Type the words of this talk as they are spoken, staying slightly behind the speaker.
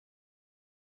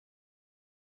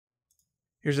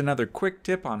Here's another quick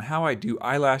tip on how I do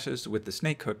eyelashes with the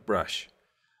snakehook brush.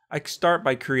 I start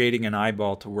by creating an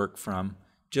eyeball to work from,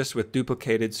 just with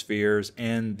duplicated spheres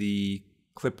and the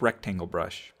clip rectangle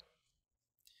brush.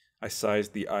 I size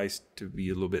the eyes to be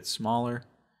a little bit smaller, and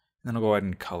then I'll go ahead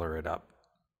and color it up.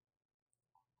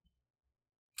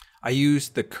 I use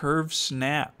the curve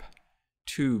snap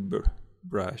tube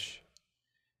brush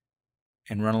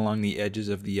and run along the edges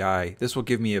of the eye. This will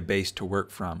give me a base to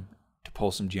work from to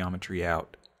pull some geometry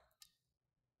out.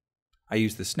 I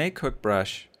use the snakehook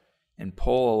brush and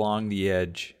pull along the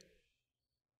edge,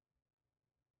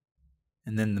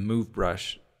 and then the move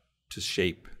brush to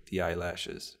shape the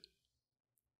eyelashes.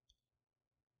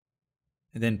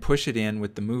 And then push it in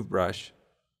with the move brush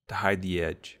to hide the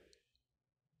edge.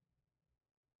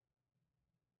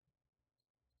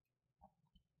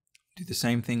 Do the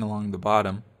same thing along the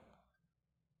bottom,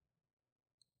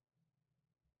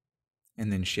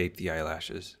 and then shape the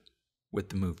eyelashes with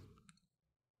the move.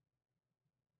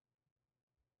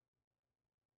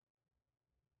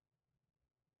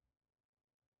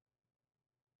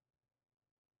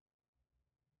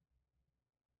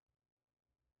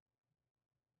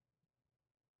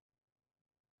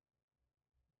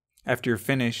 After you're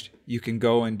finished, you can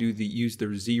go and use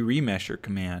the Z remesher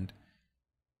command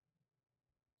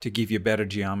to give you better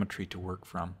geometry to work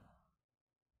from.